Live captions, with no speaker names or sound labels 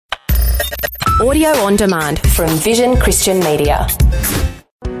Audio on demand from Vision Christian Media.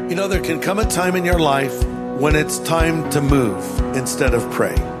 You know, there can come a time in your life when it's time to move instead of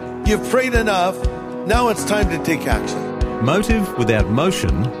pray. You've prayed enough, now it's time to take action. Motive without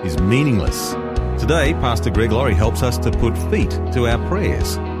motion is meaningless. Today, Pastor Greg Laurie helps us to put feet to our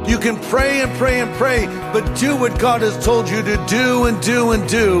prayers. You can pray and pray and pray, but do what God has told you to do and do and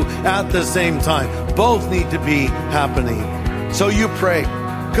do at the same time. Both need to be happening. So you pray,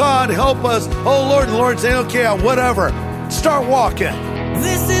 God help us. Oh Lord, and the Lord say, okay, whatever. Start walking.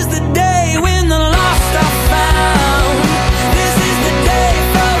 This is the day when the lost are found. This is the day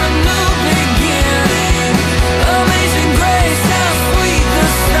for a new beginning. Amazing grace, how sweet the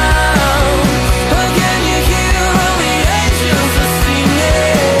sound. Again you hear all the angels are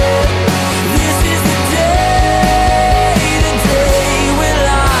singing. This is the day when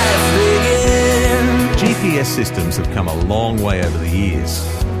life begins. GPS systems have come a long way over the years.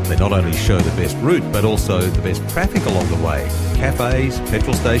 They not only show the best route, but also the best traffic along the way. Cafes,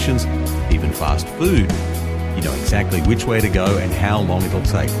 petrol stations, even fast food. You know exactly which way to go and how long it'll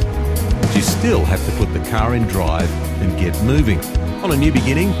take. But you still have to put the car in drive and get moving. On A New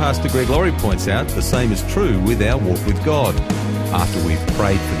Beginning, Pastor Greg Laurie points out the same is true with our walk with God. After we've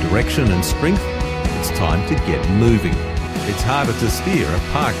prayed for direction and strength, it's time to get moving. It's harder to steer a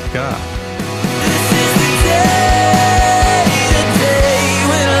parked car. This is the day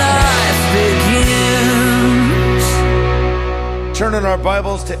when life begins. Turn in our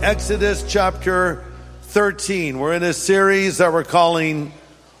Bibles to Exodus chapter 13. We're in a series that we're calling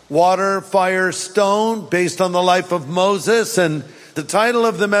Water, Fire, Stone, based on the life of Moses. And the title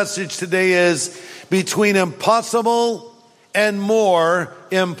of the message today is Between Impossible and More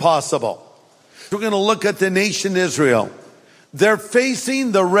Impossible. We're going to look at the nation Israel. They're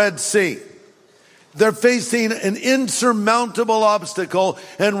facing the Red Sea. They're facing an insurmountable obstacle,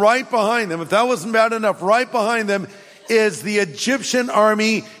 and right behind them, if that wasn't bad enough, right behind them is the Egyptian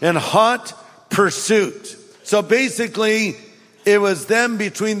army in hot pursuit. So basically, it was them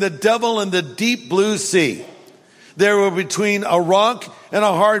between the devil and the deep blue sea. They were between a rock and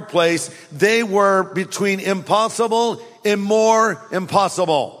a hard place. They were between impossible and more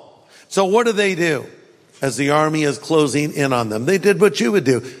impossible. So what do? As the army is closing in on them, they did what you would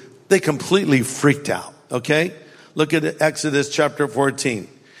do. They completely freaked out, okay? Look at Exodus chapter 14.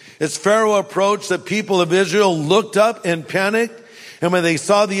 As Pharaoh approached, the people of Israel looked up and panicked. And when they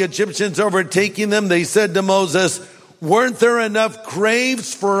saw the Egyptians overtaking them, they said to Moses, weren't there enough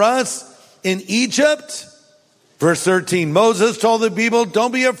graves for us in Egypt? Verse 13, Moses told the people,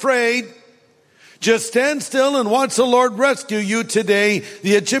 don't be afraid. Just stand still and watch the Lord rescue you today.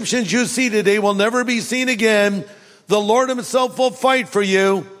 The Egyptians you see today will never be seen again. The Lord himself will fight for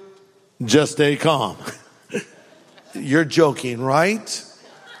you. Just stay calm. You're joking, right?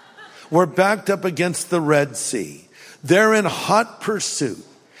 We're backed up against the Red Sea. They're in hot pursuit.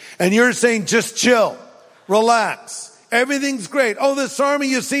 And you're saying, just chill, relax. Everything's great. Oh, this army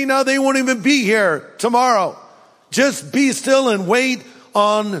you see now, they won't even be here tomorrow. Just be still and wait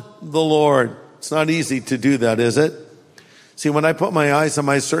on the Lord. It's not easy to do that, is it? See, when I put my eyes on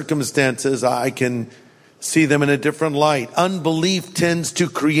my circumstances, I can see them in a different light. Unbelief tends to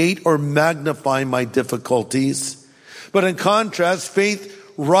create or magnify my difficulties. But in contrast,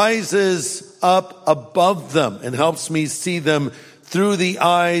 faith rises up above them and helps me see them through the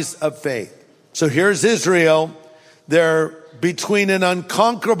eyes of faith. So here's Israel. They're between an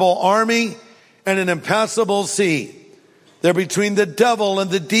unconquerable army and an impassable sea. They're between the devil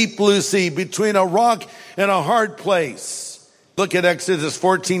and the deep blue sea, between a rock and a hard place. Look at Exodus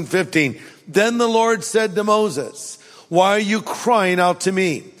 14:15. Then the Lord said to Moses, why are you crying out to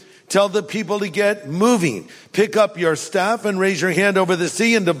me? Tell the people to get moving. Pick up your staff and raise your hand over the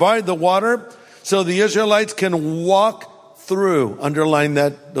sea and divide the water so the Israelites can walk through. Underline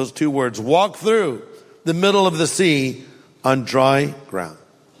those two words. Walk through the middle of the sea on dry ground.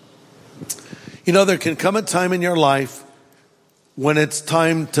 You know, there can come a time in your life when it's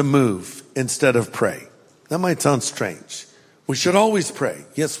time to move instead of pray. That might sound strange. We should always pray.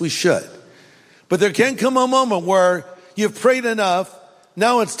 Yes, we should. But there can come a moment where you've prayed enough.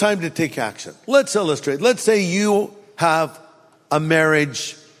 Now it's time to take action. Let's illustrate. Let's say you have a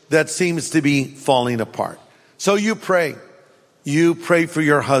marriage that seems to be falling apart. So you pray. You pray for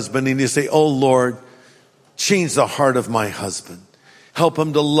your husband and you say, oh Lord, change the heart of my husband. Help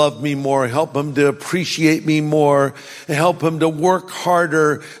him to love me more. Help him to appreciate me more. And help him to work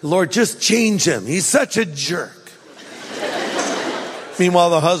harder. Lord, just change him. He's such a jerk. Meanwhile,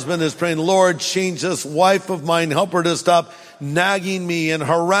 the husband is praying, Lord, change this wife of mine. Help her to stop nagging me and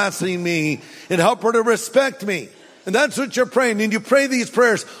harassing me and help her to respect me. And that's what you're praying. And you pray these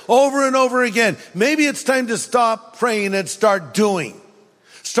prayers over and over again. Maybe it's time to stop praying and start doing.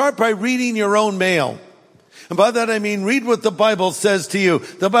 Start by reading your own mail. And by that I mean read what the Bible says to you.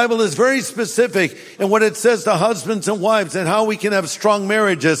 The Bible is very specific in what it says to husbands and wives and how we can have strong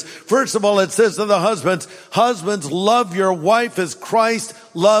marriages. First of all, it says to the husbands, love your wife as Christ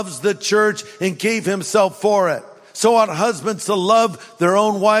loves the church and gave himself for it. So ought husbands to love their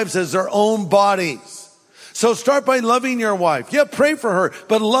own wives as their own bodies. So start by loving your wife. Yeah, pray for her,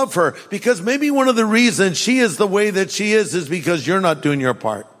 but love her, because maybe one of the reasons she is the way that she is because you're not doing your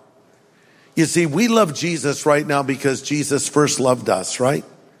part. You see, we love Jesus right now because Jesus first loved us, right?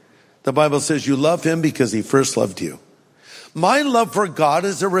 The Bible says you love him because he first loved you. My love for God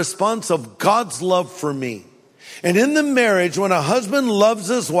is a response of God's love for me. And in the marriage, when a husband loves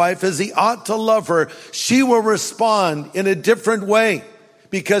his wife as he ought to love her, she will respond in a different way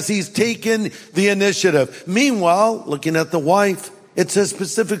because he's taken the initiative. Meanwhile, looking at the wife, it says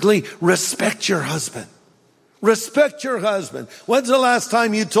specifically, respect your husband. Respect your husband. When's the last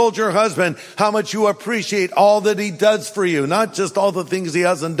time you told your husband how much you appreciate all that he does for you? Not just all the things he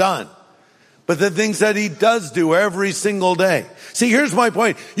hasn't done, but the things that he does do every single day. See, here's my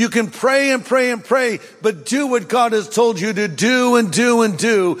point. You can pray and pray and pray, but do what God has told you to do and do and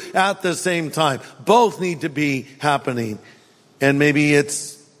do at the same time. Both need to be happening. And maybe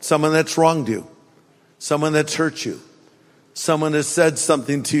it's someone that's wronged you, someone that's hurt you. Someone has said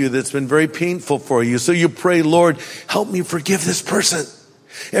something to you that's been very painful for you. So you pray, Lord, help me forgive this person.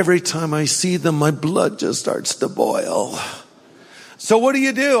 Every time I see them, my blood just starts to boil. So what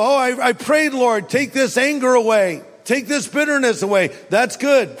do? I prayed, Lord, take this anger away. Take this bitterness away. That's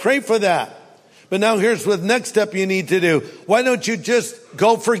good. Pray for that. But now here's the next step you need to do. Why don't you just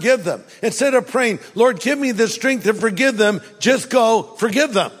go forgive them? Instead of praying, Lord, give me the strength to forgive them, just go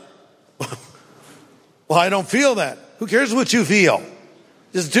forgive them. Well, I don't feel that. Who cares what you feel?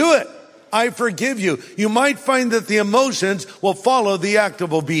 Just do it. I forgive you. You might find that the emotions will follow the act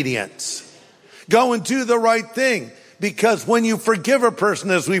of obedience. Go and do the right thing. Because when you forgive a person,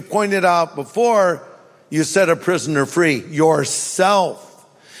 as we pointed out before, you set a prisoner free, yourself.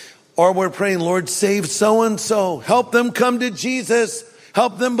 Or we're praying, Lord, save so-and-so. Help them come to Jesus.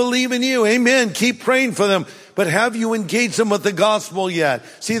 Help them believe in you. Amen. Keep praying for them. But have you engaged them with the gospel yet?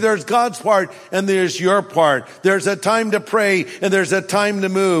 See, there's God's part and there's your part. There's a time to pray and there's a time to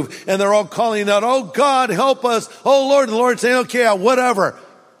move. And they're all calling out, oh God, help us. Oh Lord, the Lord's saying, okay, whatever.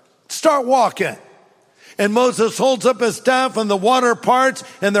 Start walking. And Moses holds up his staff and the water parts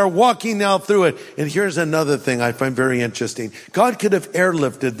and they're walking now through it. And here's another thing I find very interesting. God could have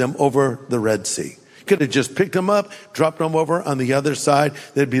airlifted them over the Red Sea. Could have just picked them up, dropped them over on the other side.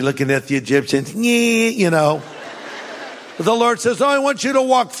 They'd be looking at the Egyptians, you know. But the Lord says, I want you to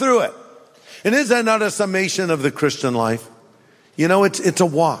walk through it. And is that not a summation of the Christian life? You know, it's a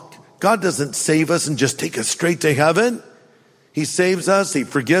walk. God doesn't save us and just take us straight to heaven. He saves us, he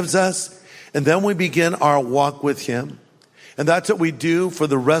forgives us, and then we begin our walk with him. And that's what we do for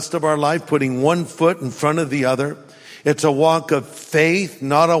the rest of our life, putting one foot in front of the other. It's a walk of faith,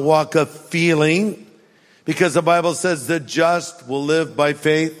 not a walk of feeling. Because the Bible says the just will live by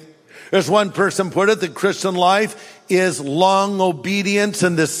faith. As one person put it, the Christian life is long obedience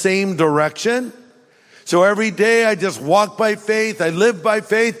in the same direction. So every day I just walk by faith, I live by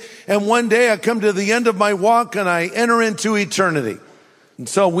faith, and one day I come to the end of my walk and I enter into eternity. And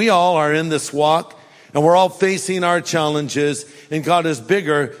so we all are in this walk, and we're all facing our challenges, and God is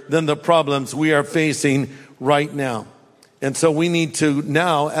bigger than the problems we are facing right now. And so we need to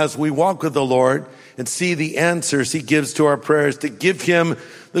now, as we walk with the Lord, and see the answers he gives to our prayers, to give him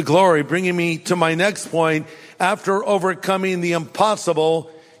the glory. Bringing me to my next point, after overcoming the impossible,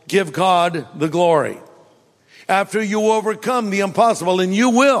 give God the glory. After you overcome the impossible, and you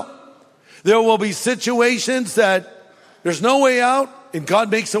will, there will be situations that there's no way out, and God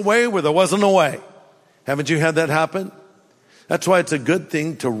makes a way where there wasn't a way. Haven't you had that happen? That's why it's a good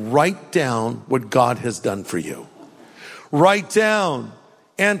thing to write down what God has done for you. Write down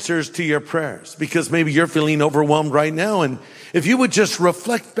answers to your prayers, because maybe you're feeling overwhelmed right now. And if you would just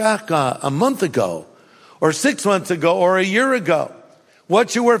reflect back a month ago or 6 months ago or a year ago,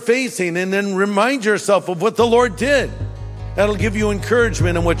 what you were facing, and then remind yourself of what the Lord did, that'll give you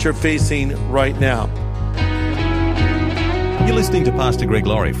encouragement in what you're facing right now. You're listening to Pastor Greg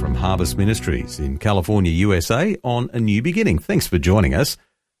Laurie from Harvest Ministries in California, USA on A New Beginning. Thanks for joining us.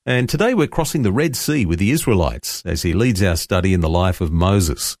 And today we're crossing the Red Sea with the Israelites as he leads our study in the life of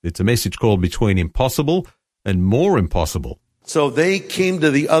Moses. It's a message called Between Impossible and More Impossible. So they came to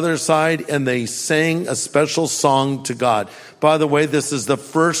the other side and they sang a special song to God. By the way, this is the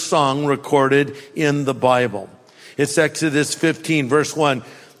first song recorded in the Bible. It's Exodus 15, verse 1.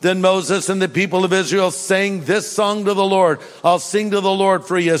 Then Moses and the people of Israel sang this song to the Lord. I'll sing to the Lord,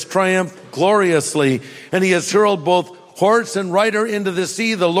 for he has triumphed gloriously, and he has hurled both horse and rider into the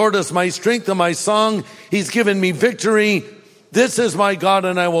sea. The Lord is my strength and my song. He's given me victory. This is my God,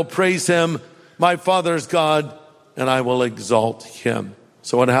 and I will praise him, my father's God, and I will exalt him.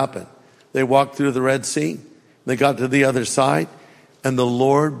 So what happened? They walked through the Red Sea. They got to the other side, and the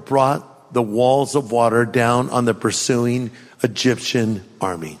Lord brought the walls of water down on the pursuing Egyptian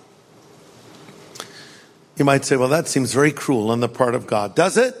army. You might say, well, that seems very cruel on the part of God.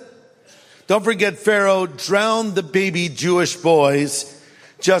 Does it? Don't forget, Pharaoh drowned the baby Jewish boys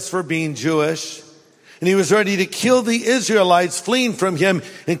just for being Jewish. And he was ready to kill the Israelites fleeing from him,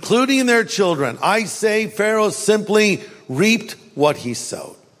 including their children. I say Pharaoh simply reaped what he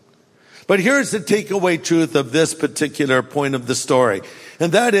sowed. But here's the takeaway truth of this particular point of the story.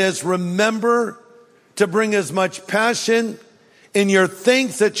 And that is, remember to bring as much passion in your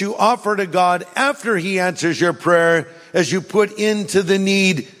thanks that you offer to God after he answers your prayer as you put into the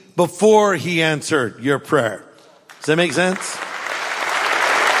need before he answered your prayer. Does that make sense?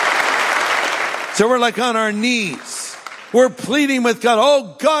 So we're like on our knees. We're pleading with God.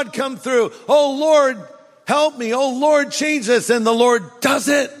 Oh, God, come through. Oh, Lord, help me. Oh, Lord, change this. And the Lord does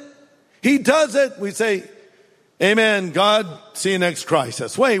it. He does it. We say, amen, God, see you next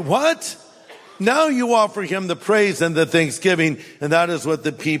crisis. Wait, what? Now you offer him the praise and the thanksgiving. And that is what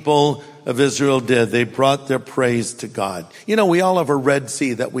the people of Israel did. They brought their praise to God. You know, we all have a Red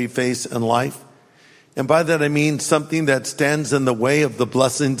Sea that we face in life. And by that I mean something that stands in the way of the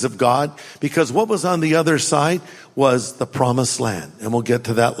blessings of God. Because what was on the other side was the promised land. And we'll get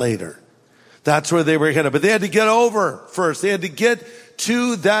to that later. That's where they were headed. But they had to get over first. They had to get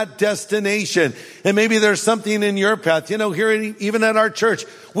to that destination. And maybe there's something in your path. You know, here, even at our church,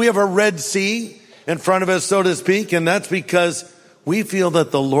 we have a Red Sea in front of us, so to speak. And that's because we feel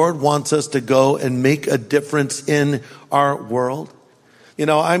that the Lord wants us to go and make a difference in our world. You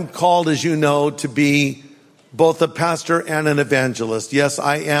know, I'm called, as you know, to be both a pastor and an evangelist. Yes,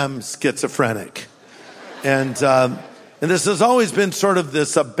 I am schizophrenic. And this has always been sort of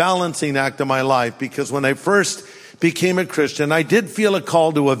this balancing act of my life, because when I first became a Christian, I did feel a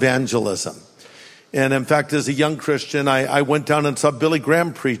call to evangelism. And in fact, as a young Christian, I went down and saw Billy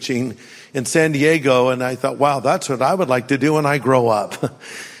Graham preaching in San Diego, and I thought, wow, that's what I would like to do when I grow up.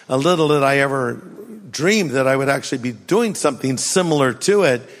 A little did I ever dream that I would actually be doing something similar to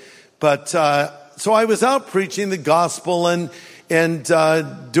it. But so I was out preaching the gospel and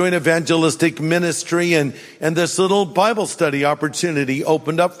doing evangelistic ministry, and this little Bible study opportunity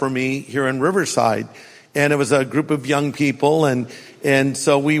opened up for me here in Riverside. And it was a group of young people, and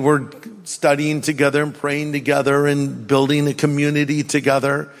so we were studying together and praying together and building a community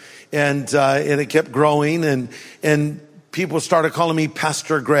together. And it kept growing, and people started calling me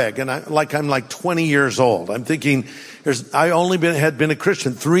Pastor Greg, and I'm like 20 years old. I'm thinking, I had been a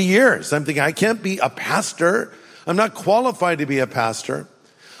Christian 3 years. I'm thinking, I can't be a pastor. I'm not qualified to be a pastor.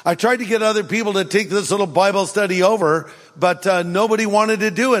 I tried to get other people to take this little Bible study over, but nobody wanted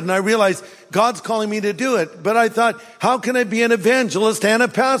to do it. And I realized God's calling me to do it. But I thought, how can I be an evangelist and a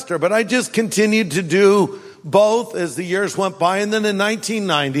pastor? But I just continued to do both as the years went by. And then in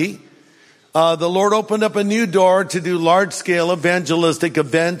 1990, the Lord opened up a new door to do large-scale evangelistic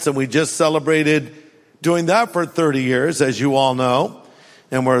events. And we just celebrated doing that for 30 years, as you all know.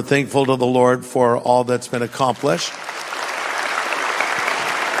 And we're thankful to the Lord for all that's been accomplished.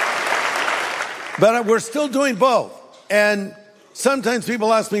 But we're still doing both. And sometimes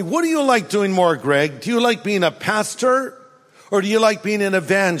people ask me, what do you like doing more, Greg? Do you like being a pastor, or do you like being an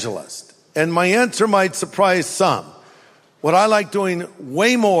evangelist? And my answer might surprise some. What I like doing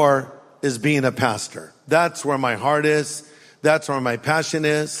way more is being a pastor. That's where my heart is. That's where my passion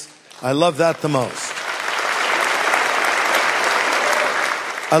is. I love that the most.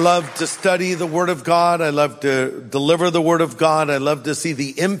 I love to study the Word of God. I love to deliver the Word of God. I love to see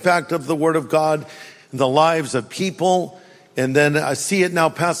the impact of the Word of God in the lives of people. And then I see it now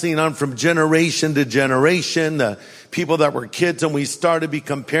passing on from generation to generation. The people that were kids and we started to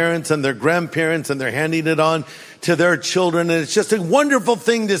become parents, and their grandparents, and they're handing it on to their children. And it's just a wonderful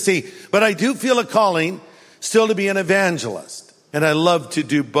thing to see. But I do feel a calling still to be an evangelist. And I love to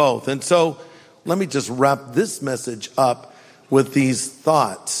do both. And so let me just wrap this message up with these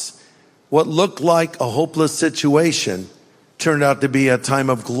thoughts. What looked like a hopeless situation turned out to be a time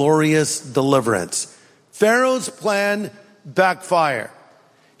of glorious deliverance. Pharaoh's plan backfired.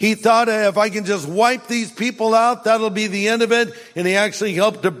 He thought, if I can just wipe these people out, that'll be the end of it. And he actually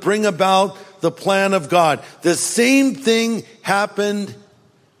helped to bring about the plan of God. The same thing happened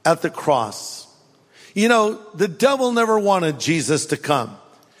at the cross. You know, the devil never wanted Jesus to come.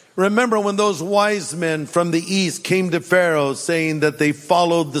 Remember when those wise men from the east came to Pharaoh saying that they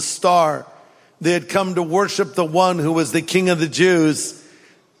followed the star. They had come to worship the one who was the king of the Jews.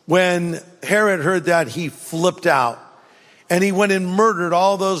 When Herod heard that, he flipped out. And he went and murdered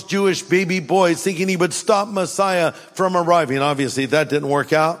all those Jewish baby boys thinking he would stop Messiah from arriving. Obviously, that didn't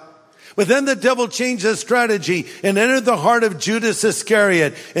work out. But then the devil changed his strategy and entered the heart of Judas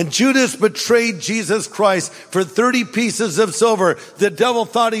Iscariot. And Judas betrayed Jesus Christ for 30 pieces of silver. The devil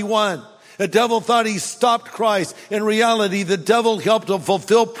thought he won. The devil thought he stopped Christ. In reality, the devil helped to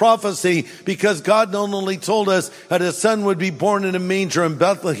fulfill prophecy because God not only told us that his son would be born in a manger in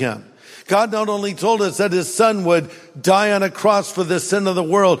Bethlehem. God not only told us that his son would die on a cross for the sin of the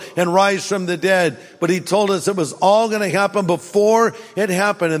world and rise from the dead, but he told us it was all going to happen before it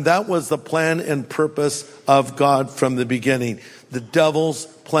happened. And that was the plan and purpose of God from the beginning. The devil's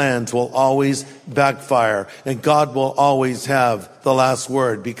plans will always backfire, and God will always have the last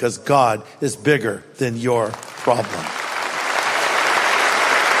word because God is bigger than your problem.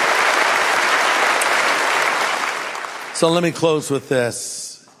 So let me close with this.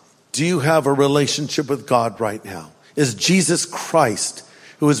 Do you have a relationship with God right now? Is Jesus Christ,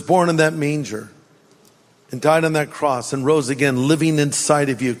 who was born in that manger and died on that cross and rose again, living inside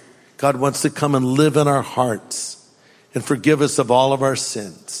of you? God wants to come and live in our hearts and forgive us of all of our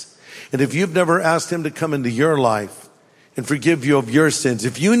sins. And if you've never asked him to come into your life and forgive you of your sins,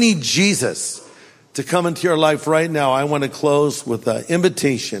 if you need Jesus to come into your life right now, I want to close with an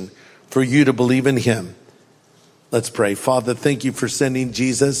invitation for you to believe in him. Let's pray. Father, thank you for sending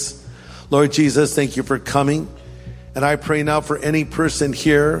Jesus. Lord Jesus, thank you for coming. And I pray now for any person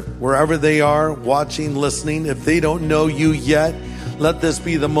here, wherever they are, watching, listening, if they don't know you yet, let this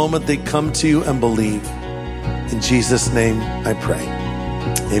be the moment they come to you and believe. In Jesus' name I pray.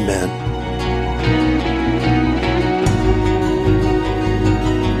 Amen.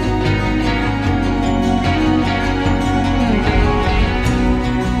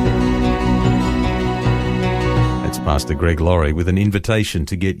 Pastor Greg Laurie with an invitation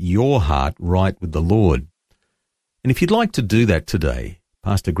to get your heart right with the Lord. And if you'd like to do that today,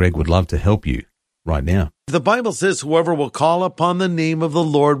 Pastor Greg would love to help you right now. The Bible says whoever will call upon the name of the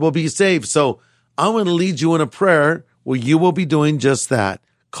Lord will be saved. So I want to lead you in a prayer where you will be doing just that,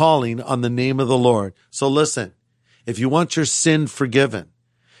 calling on the name of the Lord. So listen, if you want your sin forgiven,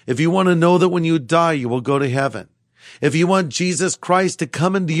 if you want to know that when you die, you will go to heaven, if you want Jesus Christ to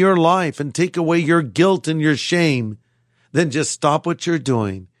come into your life and take away your guilt and your shame, then just stop what you're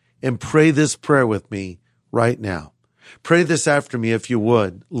doing and pray this prayer with me right now. Pray this after me if you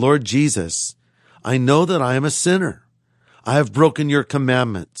would. Lord Jesus, I know that I am a sinner. I have broken your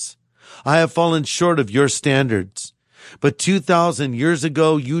commandments. I have fallen short of your standards. But 2,000 years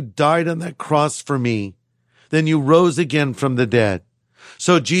ago, you died on that cross for me. Then you rose again from the dead.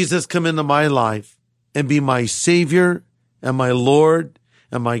 So Jesus, come into my life and be my Savior and my Lord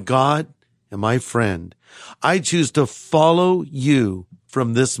and my God and my friend. I choose to follow you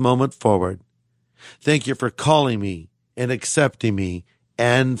from this moment forward. Thank you for calling me and accepting me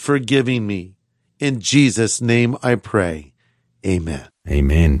and forgiving me. In Jesus' name I pray. Amen.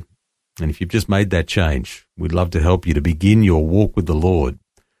 Amen. And if you've just made that change, we'd love to help you to begin your walk with the Lord.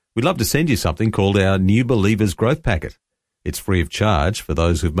 We'd love to send you something called our New Believers Growth Packet. It's free of charge for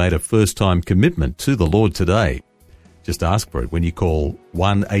those who've made a first-time commitment to the Lord today. Just ask for it when you call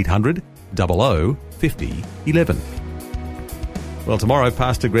 1-800-00-50-11. Well, tomorrow,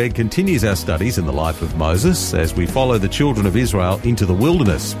 Pastor Greg continues our studies in the life of Moses as we follow the children of Israel into the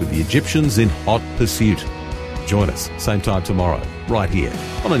wilderness with the Egyptians in hot pursuit. Join us, same time tomorrow, right here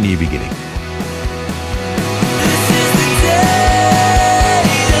on A New Beginning. This is the day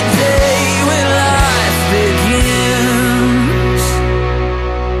when life begins.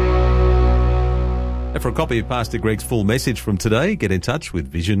 And for a copy of Pastor Greg's full message from today, get in touch with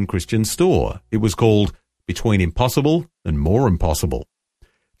Vision Christian Store. It was called Between Impossible and More Impossible.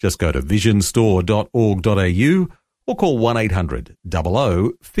 Just go to visionstore.org.au or call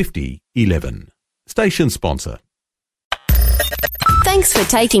 1-800-00-50-11. Station sponsor. Thanks for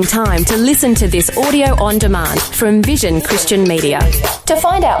taking time to listen to this audio on demand from Vision Christian Media. To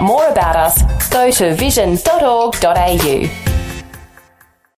find out more about us, go to vision.org.au.